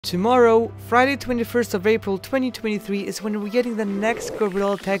Tomorrow, Friday 21st of April 2023 is when we're getting the next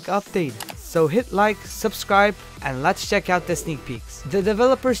Gorilla Tag update. So hit like, subscribe, and let's check out the sneak peeks. The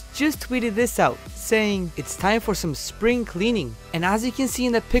developers just tweeted this out, saying it's time for some spring cleaning. And as you can see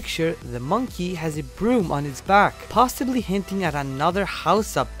in the picture, the monkey has a broom on its back, possibly hinting at another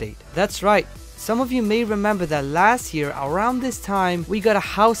house update. That's right. Some of you may remember that last year around this time we got a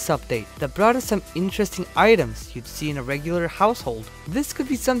house update that brought us some interesting items you'd see in a regular household. This could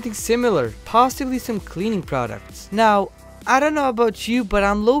be something similar, possibly some cleaning products. Now, I don't know about you, but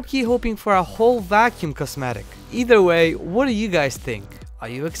I'm low-key hoping for a whole vacuum cosmetic. Either way, what do you guys think? Are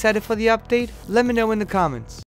you excited for the update? Let me know in the comments.